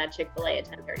getting him that Chick-fil-A at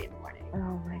 10:30 in the morning.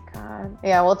 Oh my God.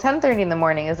 Yeah, well, 10:30 in the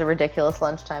morning is a ridiculous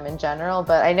lunchtime in general,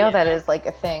 but I know that is like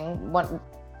a thing.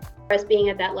 Us being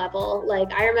at that level,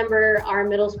 like I remember our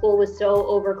middle school was so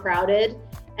overcrowded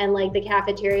and like the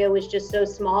cafeteria was just so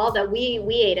small that we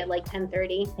ate at like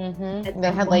 10:30. Mm-hmm.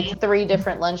 They had like 3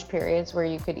 different lunch periods where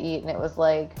you could eat, and it was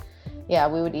like, yeah,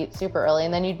 we would eat super early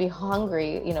and then you'd be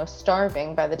hungry,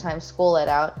 starving by the time school let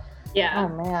out. Yeah. Oh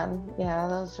man. Yeah,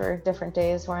 those were different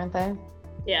days, weren't they?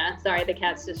 Yeah, sorry, the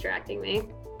cat's distracting me.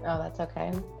 Oh, that's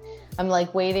okay. I'm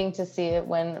like waiting to see it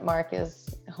when Mark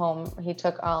is home. He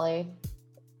took Ollie.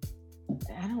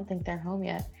 I don't think they're home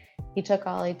yet. He took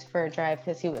Ollie for a drive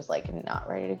because he was like not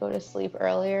ready to go to sleep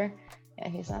earlier. Yeah,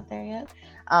 he's not there yet.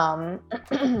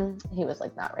 He was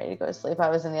like not ready to go to sleep. I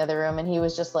was in the other room and he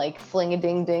was just like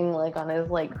fling-a-ding-ding like on his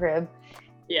like crib.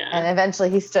 Yeah. And eventually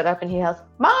he stood up and he yells,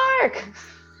 "Mark!"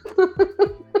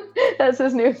 That's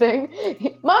his new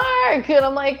thing. Mark! And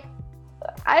I'm like,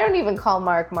 I don't even call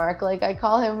Mark. Like I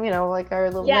call him, like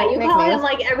our little nicknames. Call him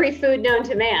like every food known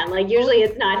to man. Like usually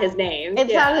it's not his name.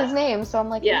 It's not his name. So I'm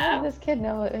like, yeah, this kid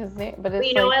know his name. But it's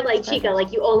you know what? Like Chica,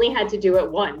 like you only had to do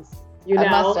it once. I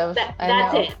must have.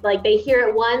 That's it. Like they hear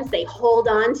it once, they hold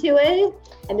on to it,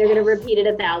 and they're gonna repeat it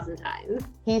 1,000 times.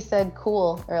 He said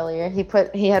 "cool" earlier.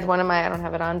 He had one of my, I don't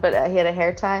have it on, but he had a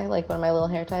hair tie, like one of my little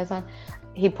hair ties on.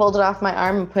 He pulled it off my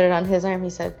arm and put it on his arm.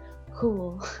 He said,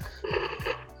 "Cool."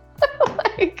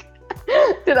 Like,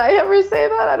 did I ever say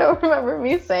that? I don't remember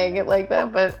me saying it like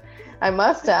that, but I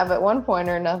must have at one point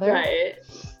or another. Right.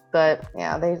 But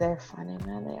yeah, they're funny,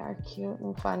 man. They are cute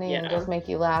and funny and just make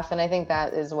you laugh. And I think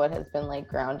that is what has been like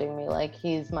grounding me. Like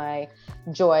he's my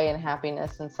joy and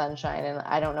happiness and sunshine. And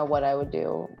I don't know what I would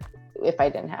do if I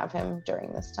didn't have him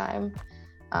during this time.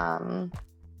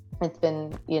 It's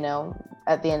been,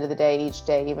 at the end of the day, each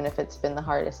day, even if it's been the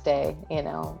hardest day,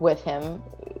 with him,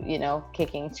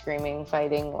 kicking, screaming,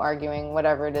 fighting, arguing,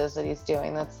 whatever it is that he's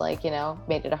doing, that's like,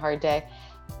 made it a hard day.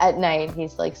 At night,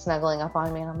 he's like snuggling up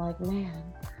on me and I'm like, man,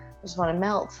 I just want to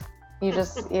melt. You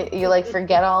just, you like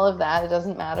forget all of that. It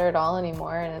doesn't matter at all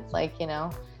anymore. And it's like,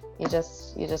 you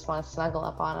just want to snuggle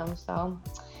up on him. So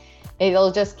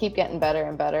it'll just keep getting better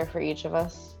and better for each of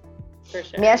us. For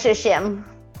sure. Shim.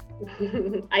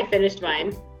 I finished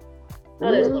mine.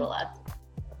 Oh, there's a little left.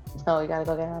 Oh, we gotta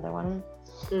go get another one.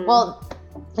 Well,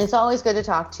 it's always good to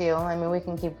talk to you. I mean, we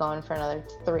can keep going for another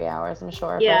 3 hours, I'm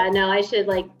sure. Yeah, no, I should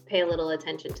like pay a little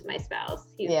attention to my spouse.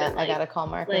 He's been, I gotta call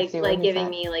Mark. Like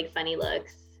giving me like funny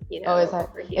looks. Oh, is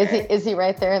that? Is he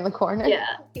right there in the corner?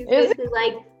 Yeah, he's basically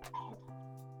like.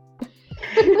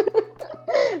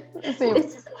 This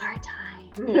is our time.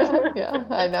 Yeah,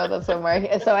 I know, that's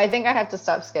what so I think I have to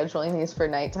stop scheduling these for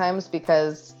night times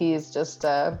because he's just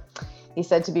he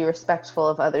said to be respectful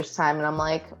of others' time, and I'm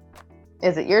like,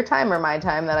 is it your time or my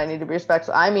time that I need to be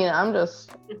respectful? I mean, I'm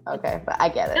just okay, but I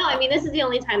get it. No, I mean, this is the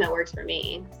only time that works for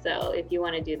me. So if you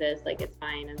want to do this, like, it's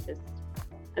fine.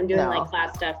 I'm doing like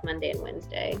class stuff Monday and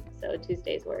Wednesday, so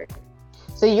Tuesdays work.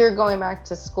 So you're going back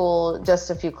to school, just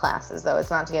a few classes though. It's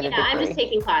not to get a degree. I'm just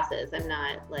taking classes. I'm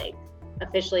not like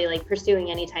officially like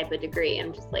pursuing any type of degree.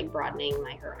 I'm just like broadening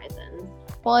my horizons.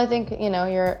 Well, I think,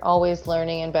 you're always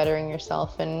learning and bettering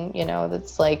yourself, and,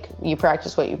 that's like you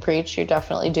practice what you preach. You're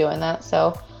definitely doing that.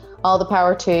 So all the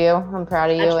power to you. I'm proud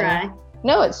of you. I try.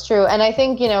 No, it's true. And I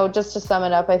think, just to sum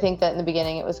it up, I think that in the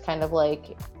beginning it was kind of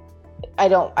like, I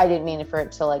didn't mean for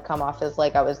it to like come off as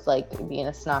like I was like being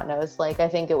a snot nose. Like, I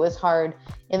think it was hard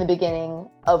in the beginning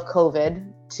of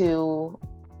COVID to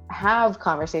have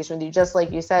conversation with you, just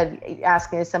like you said,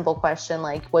 asking a simple question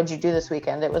like, what'd you do this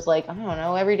weekend? It was like, I don't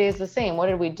know, every day is the same. What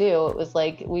did we do? It was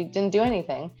like, we didn't do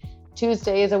anything.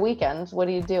 Tuesday is a weekend. What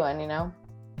are you doing?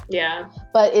 Yeah.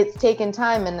 But it's taken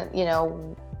time,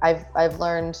 and I've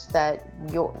learned that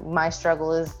my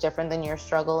struggle is different than your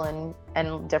struggle,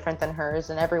 and different than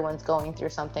hers, and everyone's going through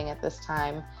something at this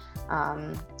time.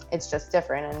 It's just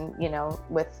different. And,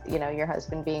 with, your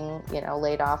husband being,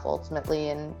 laid off ultimately,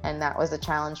 and that was a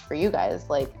challenge for you guys.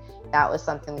 Like, that was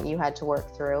something that you had to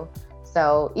work through.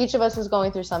 So each of us was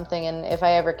going through something. And if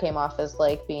I ever came off as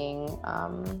like being,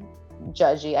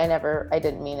 judgy, I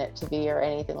didn't mean it to be or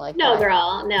anything like that. No,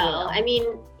 girl, no. I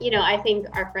mean, I think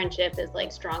our friendship is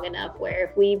like strong enough where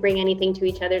if we bring anything to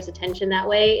each other's attention that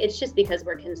way, it's just because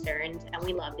we're concerned and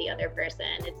we love the other person.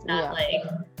 It's not like,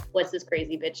 what's this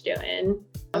crazy bitch doing?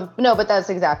 No, but that's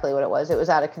exactly what it was. It was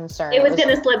out of concern. It was going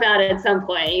to slip out at some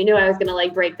point. You knew I was going to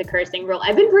like break the cursing rule.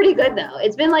 I've been pretty good though.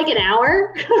 It's been like an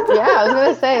hour. Yeah, I was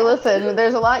going to say, listen,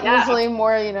 there's a lot usually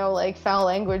more, like foul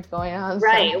language going on.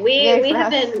 Right. So we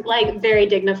have been like very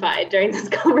dignified during this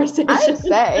conversation. I'd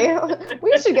say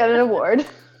we should get an award.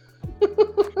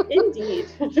 Indeed.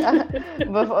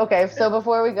 Okay, so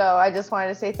before we go, I just wanted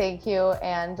to say thank you,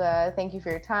 and thank you for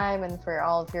your time and for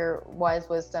all of your wise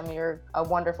wisdom. You're a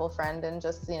wonderful friend, and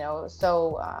just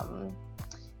so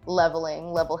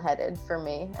level-headed for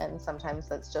me, and sometimes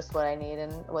that's just what I need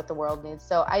and what the world needs.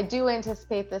 So I do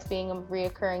anticipate this being a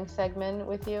reoccurring segment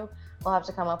with you. We'll have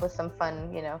to come up with some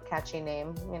fun, catchy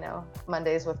name,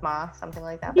 Mondays with Ma, something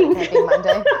like that, but it can't be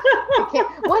Monday.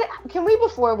 Can we,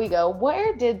 before we go,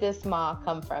 where did this Ma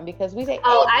come from? Because we say,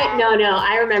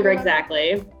 I remember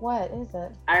exactly. What is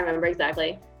it? I remember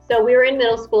exactly. So we were in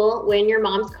middle school, in your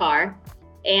mom's car,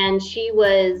 and she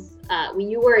was,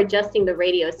 you were adjusting the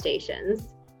radio stations,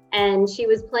 and she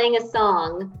was playing a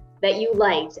song that you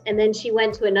liked, and then she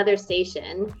went to another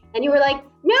station, and you were like,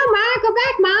 no, Ma, go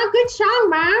back, Ma, good song,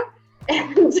 Ma.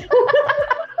 And,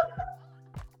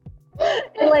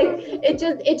 and like it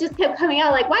just kept coming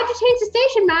out like, why'd you change the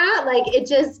station, Ma? Like, it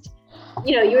just,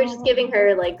 you were just giving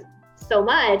her like so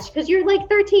much because you're like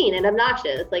 13 and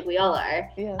obnoxious like we all are.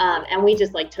 Yeah. And we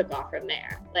just like took off from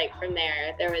there. Like from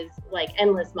there was like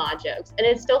endless Ma jokes, and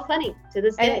it's still funny to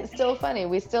this day. And it's still funny.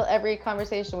 We still, every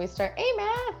conversation we start, hey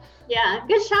Ma. Yeah,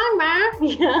 good song, Ma.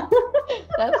 Yeah.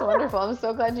 That's wonderful. I'm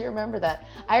so glad you remember that.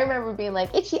 I remember being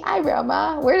like, itchy eyebrow,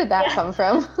 Ma. Where did that come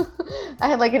from? I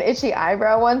had like an itchy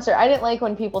eyebrow once, or I didn't like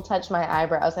when people touched my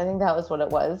eyebrows. I think that was what it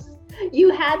was.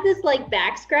 You had this like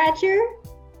back scratcher,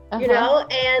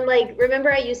 and like,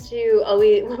 remember I used to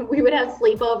always, we would have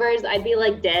sleepovers. I'd be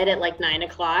like dead at like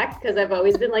 9:00 because I've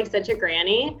always been like such a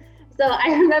granny. So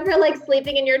I remember like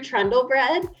sleeping in your trundle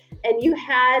bed, and you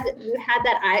had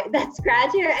that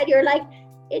scratcher, and you're like,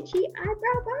 itchy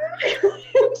eyebrow.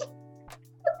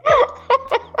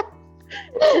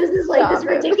 This is like this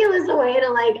ridiculous way to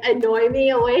like annoy me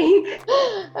awake.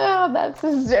 Oh, that's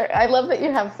hysterical. I love that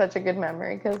you have such a good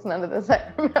memory, because none of this I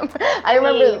remember. I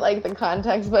remember like the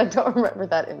context, but I don't remember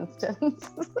that instance.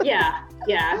 Yeah.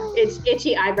 It's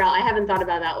itchy eyebrow. I haven't thought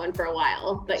about that one for a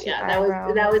while, but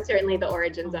that was certainly the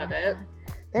origins of it.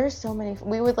 There's so many.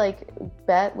 We would like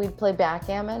bet. We'd play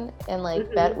backgammon and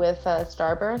like bet with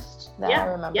Starburst. That I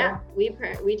remember. Yeah,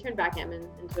 we turned backgammon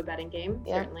into a betting game,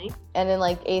 certainly. And in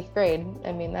like 8th grade,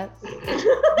 I mean, that's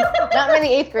not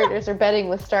many 8th graders are betting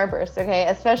with Starburst. Okay,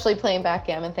 especially playing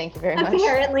backgammon. Thank you very much.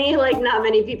 Apparently, like not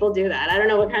many people do that. I don't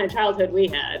know what kind of childhood we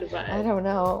had, but I don't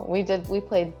know. We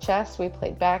played chess. We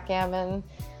played backgammon.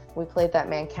 We played that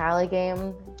Mancali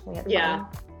game. We had fun.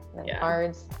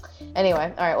 Cards.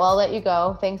 Anyway, all right. Well, I'll let you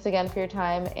go. Thanks again for your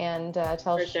time, and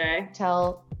tell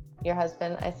your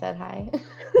husband I said hi.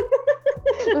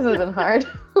 This has been hard.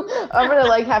 I'm gonna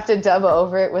like have to dub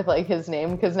over it with like his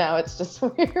name, because now it's just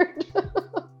weird.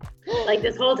 Like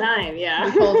this whole time, yeah.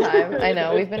 This whole time. I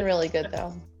know. We've been really good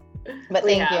though. But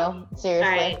thank you. Seriously.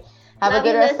 All right. Have Love a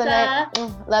good you, rest of the Lisa.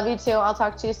 night. Love you too. I'll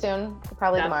talk to you soon.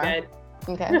 Probably tomorrow. Good.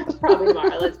 Okay. Probably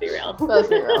tomorrow. Let's be real. Let's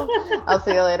be real. I'll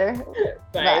see you later.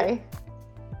 Bye. Bye.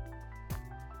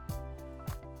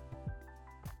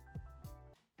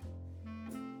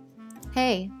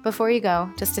 Hey, before you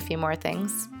go, just a few more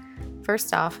things.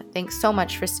 First off, thanks so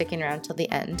much for sticking around till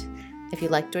the end. If you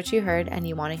liked what you heard and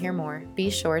you want to hear more, be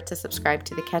sure to subscribe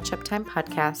to the Catch Up Time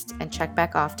podcast and check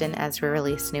back often as we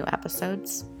release new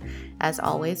episodes. As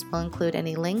always, we'll include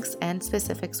any links and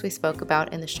specifics we spoke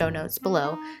about in the show notes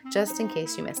below, just in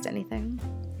case you missed anything.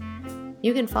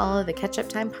 You can follow the Catch Up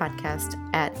Time podcast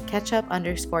at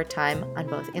ketchup_time on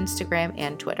both Instagram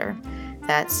and Twitter.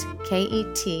 That's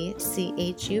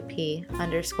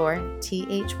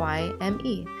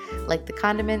KETCHUP_THYME, like the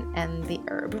condiment and the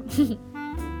herb.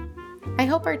 I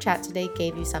hope our chat today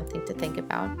gave you something to think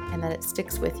about and that it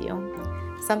sticks with you,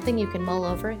 something you can mull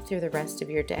over through the rest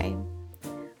of your day.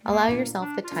 Allow yourself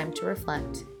the time to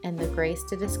reflect and the grace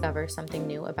to discover something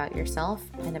new about yourself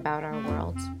and about our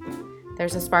world.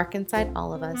 There's a spark inside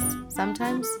all of us.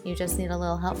 Sometimes you just need a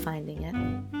little help finding it.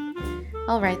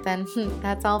 All right then,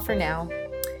 that's all for now.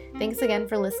 Thanks again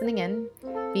for listening in.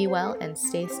 Be well and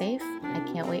stay safe. I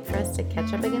can't wait for us to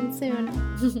catch up again soon.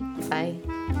 Bye.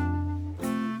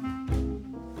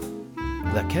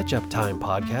 The Catch Up Time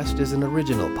podcast is an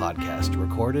original podcast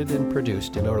recorded and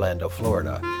produced in Orlando,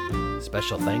 Florida.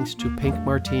 Special thanks to Pink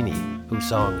Martini, whose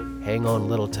song Hang On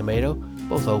Little Tomato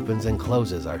both opens and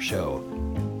closes our show.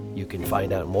 You can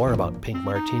find out more about Pink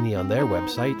Martini on their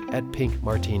website at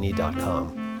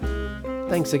pinkmartini.com.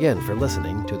 Thanks again for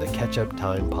listening to the Catch Up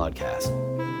Time podcast.